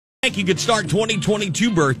You could start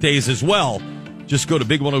 2022 birthdays as well. Just go to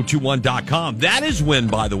big1021.com. That is when,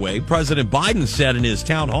 by the way, President Biden said in his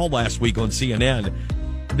town hall last week on CNN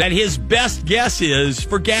that his best guess is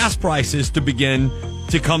for gas prices to begin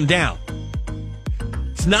to come down.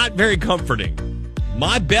 It's not very comforting.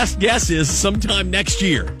 My best guess is sometime next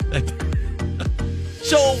year.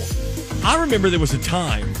 So I remember there was a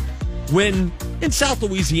time when in South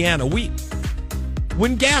Louisiana,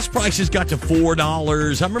 when gas prices got to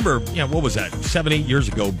 $4, I remember, what was that? 7-8 years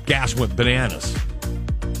ago, gas went bananas.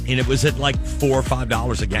 And it was at like $4 or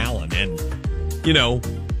 $5 a gallon. And,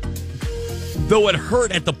 though it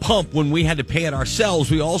hurt at the pump when we had to pay it ourselves,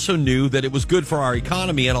 we also knew that it was good for our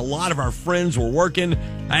economy. And a lot of our friends were working.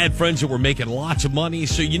 I had friends that were making lots of money.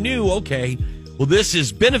 So you knew, okay, well, this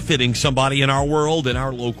is benefiting somebody in our world, in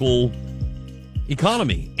our local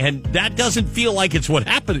economy. And that doesn't feel like it's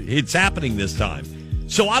happening this time.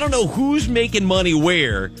 So I don't know who's making money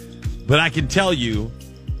where, but I can tell you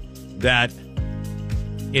that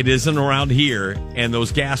it isn't around here, and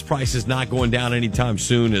those gas prices not going down anytime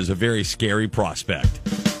soon is a very scary prospect.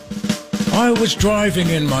 I was driving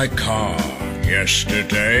in my car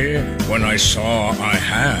yesterday when I saw I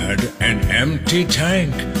had an empty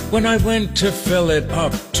tank. When I went to fill it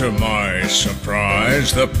up, to my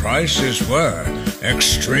surprise, the prices were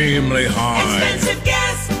extremely high. Expensive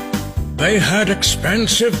gas! They had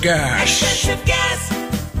expensive gas. Expensive gas!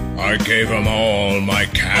 I gave them all my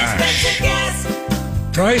cash. Expensive gas!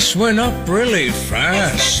 Price went up really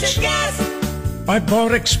fast. Expensive gas! I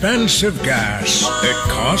bought expensive gas. It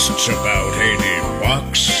costs about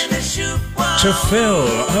 $80 to fill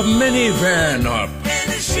a minivan up.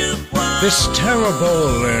 This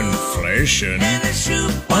terrible inflation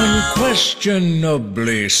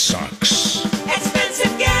unquestionably sucks.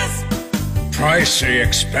 Expensive gas! Pricey,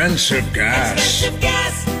 expensive gas. Expensive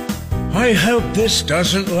gas! I hope this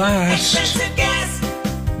doesn't last. Expensive gas!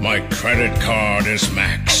 My credit card is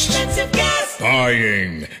maxed. Expensive gas!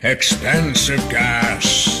 Buying expensive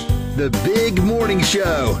gas. The Big Morning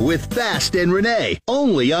Show with Fast and Renee,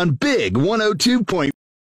 only on Big 102.1.